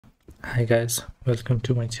Hi guys, welcome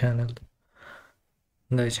to my channel.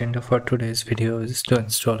 The agenda for today's video is to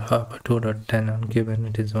install Harbor 2.10 on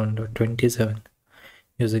Kubernetes 1.27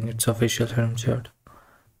 using its official Helm chart,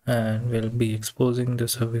 and we'll be exposing the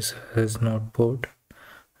service as node port,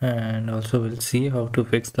 and also we'll see how to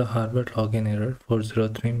fix the Harbor login error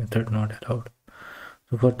 403 method not allowed.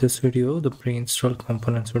 So for this video, the pre-installed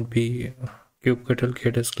components would be kubectl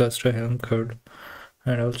KDS cluster Helm code,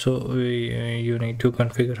 and also you need to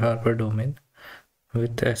configure Harbor domain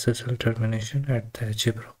with the SSL termination at the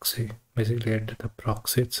HA proxy, basically at the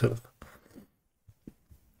proxy itself.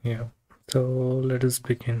 Yeah, so let us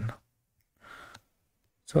begin.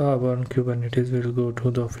 So on Kubernetes, we'll go to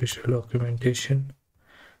the official documentation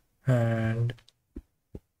and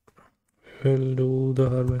we'll do the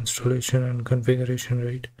Harbor installation and configuration,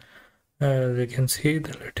 right? As you can see,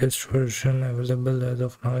 the latest version available as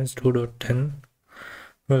of now is 2.10.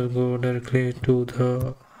 We'll go directly to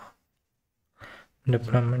the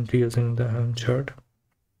deployment using the Helm chart.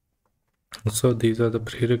 So these are the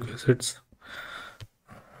prerequisites.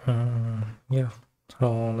 Yeah,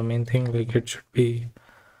 so the main thing, like, it should be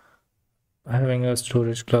having a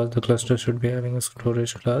storage class. The cluster should be having a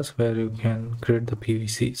storage class where you can create the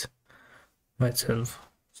PVCs myself.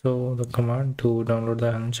 So the command to download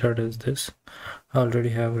the Helm chart is this. I already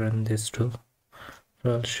have run this too,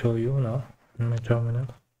 so I'll show you now in my terminal.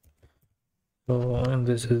 So, and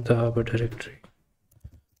this is the Harbor directory.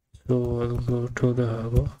 So I'll go to the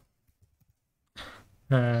Harbor,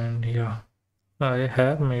 and yeah, I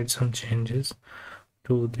have made some changes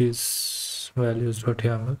to these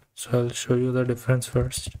values.yaml. So I'll show you the difference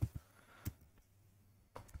first.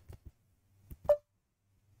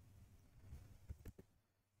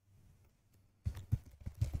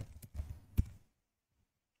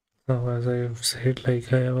 So as I have said,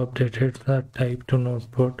 like, I have updated the type to node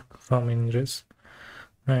port from ingress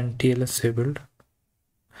and TLS disabled,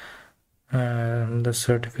 and the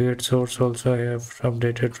certificate source also I have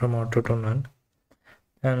updated from auto to none,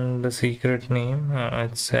 and the secret name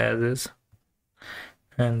it's as is,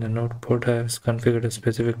 and the node port I have configured a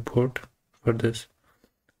specific port for this,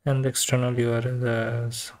 and the external URL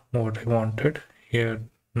as what I wanted here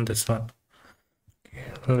in this one. Okay,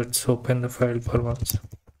 let's open the file for once.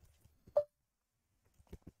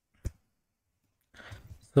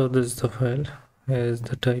 So this is the file, as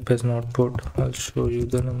the type as node port. I'll show you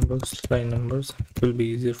the numbers, line numbers, it will be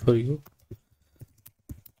easier for you.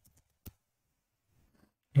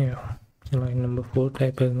 Yeah, line number 4,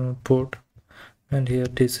 type as node port, and here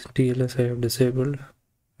this TLS I have disabled.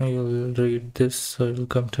 You'll read this, so you'll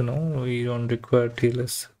come to know we don't require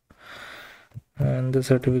TLS. And the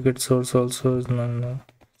certificate source also is none now,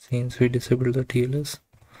 since we disabled the TLS.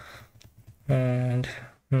 And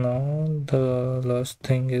now the last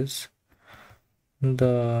thing is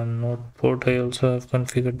the node port. I also have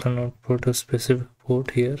configured the node port, a specific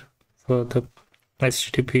port here for the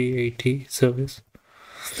HTTP 80 service.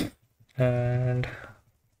 And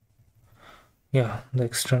yeah, the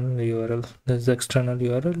external URL, this is the external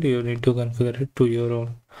URL. You need to configure it to your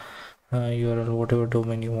own URL, whatever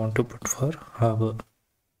domain you want to put for Harbor.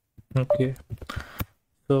 Okay,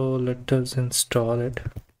 so let us install it.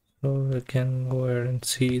 So we can go ahead and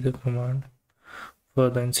see the command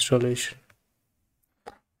for the installation.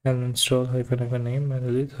 Helm install -hyphen name and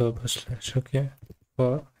release Harbor / okay,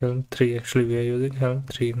 for Helm 3. Actually we are using Helm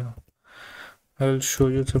 3 now. I will show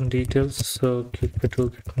you some details. So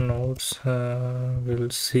kubectl get nodes,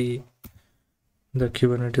 we'll see the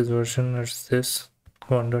Kubernetes version is this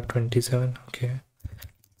 1.27. okay,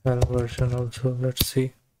 Helm version also, let's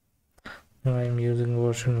see. I'm using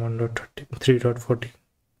version 1.3.14.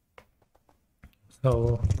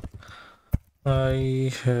 so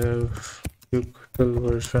I have kubectl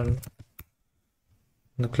version,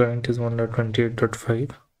 the client is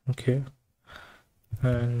 1.28.5. okay,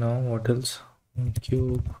 and now what else?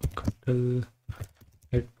 Kubectl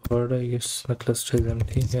get pod, I guess the cluster is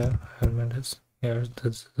empty. Yeah, Helmet is, yeah,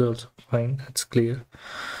 this is also fine, that's clear.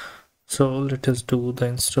 So let us do the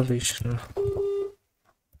installation.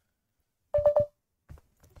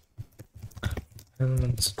 Helm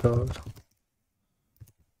install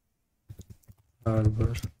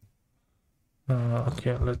Harbor.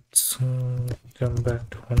 Okay, let's come back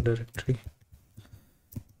to one directory.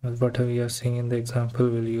 What we are seeing in the example,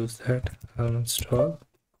 we'll use that. Helm install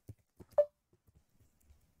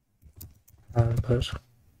Harbor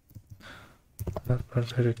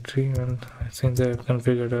directory, and I think they have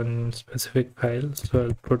configured a specific file, so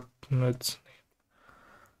I'll put its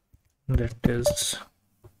name, that is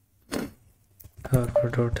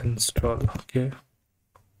harbor.install. okay,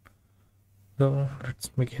 so let's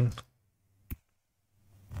begin.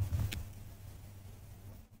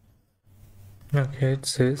 Okay, it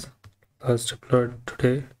says last deployed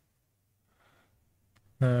today,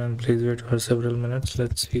 and please wait for several minutes.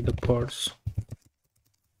 Let's see the pods.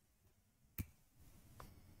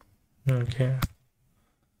 Okay,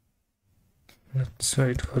 let's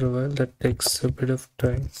wait for a while. That takes a bit of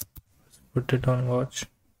time. Let's put it on watch.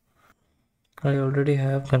 I already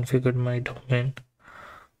have configured my domain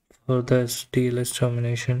for the TLS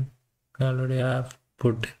termination. I already have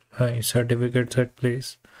put my certificates at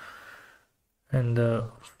place and the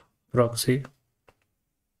proxy.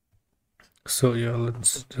 So yeah,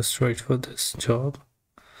 let's just wait for this job.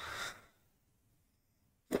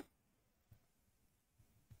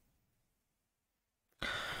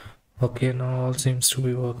 Okay, now all seems to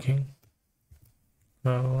be working.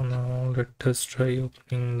 Now let us try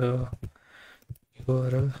opening the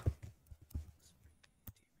URL.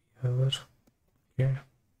 Okay.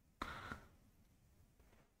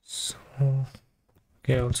 So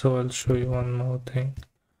okay, also I'll show you one more thing.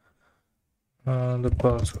 The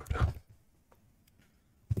password.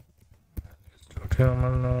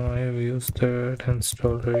 Now I have used that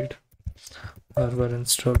install, right? Harbor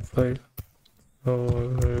install file. So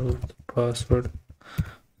the password,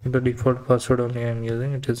 the default password only I'm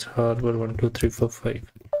using, it is harbor12345.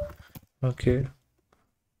 Okay,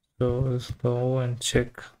 so let's go and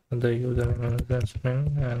check the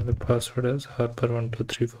username and the password is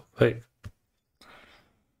harbor12345.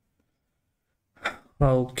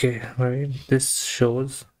 Okay, right, this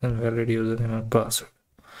shows invalid username and password.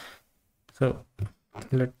 So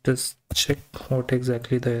let us check what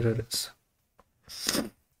exactly the error is.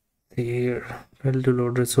 Here, failed to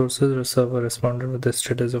load resources, the server responded with the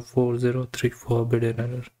status of 4034 bidden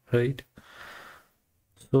error, right?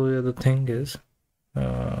 So yeah, the thing is,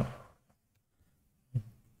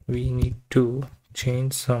 we need to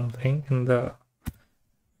change something in the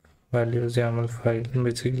values YAML file,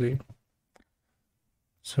 basically.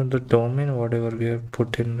 So the domain, whatever we have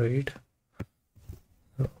put in, right?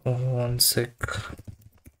 So, one sec.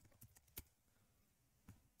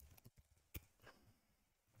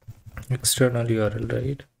 External URL,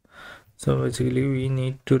 right? So basically we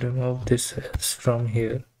need to remove this S from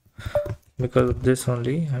here, because of this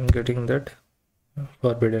only I'm getting that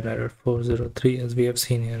forbidden error 403 as we have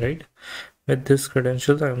seen here, right? With this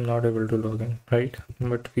credentials I'm not able to log in, right?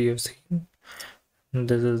 But we have seen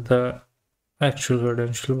this is the actual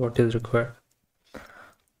credential what is required.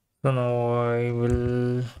 So now I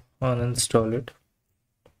will uninstall it.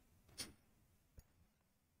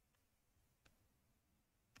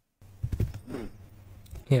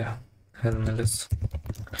 Yeah, let's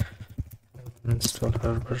install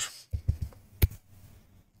Harbor.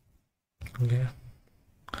 Okay,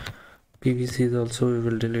 PVCs also we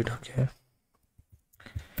will delete. Okay,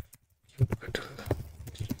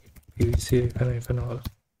 PVC icon all.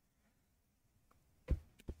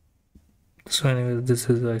 So anyways, this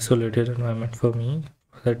is isolated environment for me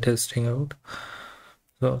for testing out.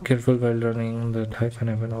 So careful while running the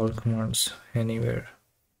 -n all commands anywhere.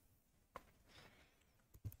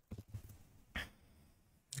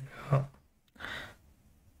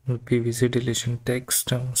 PVC deletion takes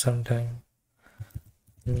some time.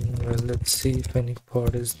 Well, let's see if any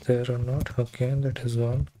pod is there or not. Okay, that is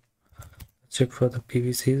gone. Check for the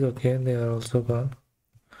PVCs. Okay, they are also gone.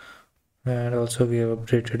 And also we have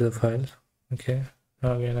updated the file. Okay,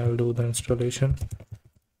 now again I will do the installation.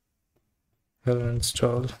 I'll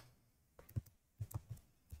install.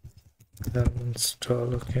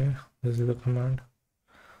 Okay, this is the command.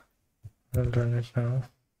 I'll run it now.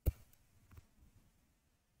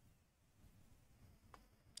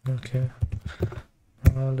 Okay,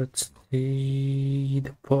 now let's see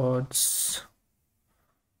the pods.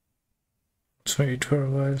 Let's wait for a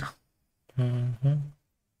while.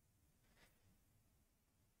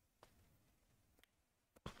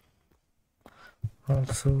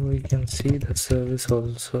 Also we can see the service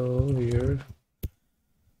also here.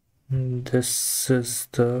 This is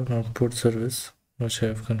the output service which I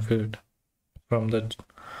have configured from the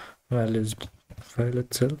values file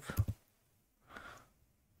itself.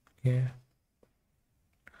 Okay,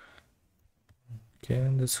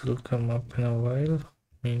 this will come up in a while.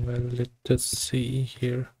 Meanwhile, let us see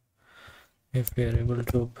here if we are able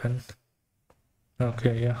to open.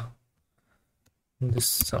 Okay, yeah, this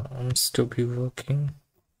sounds to be working.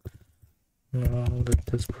 Now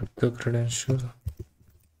let us put the credential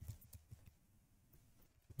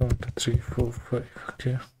 12345.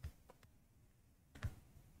 Okay,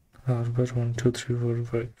 Harbor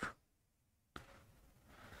 12345.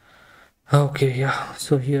 Okay, yeah,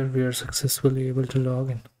 so here we are successfully able to log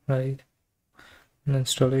in, right? And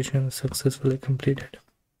installation is successfully completed.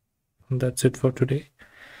 And that's it for today.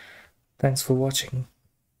 Thanks for watching.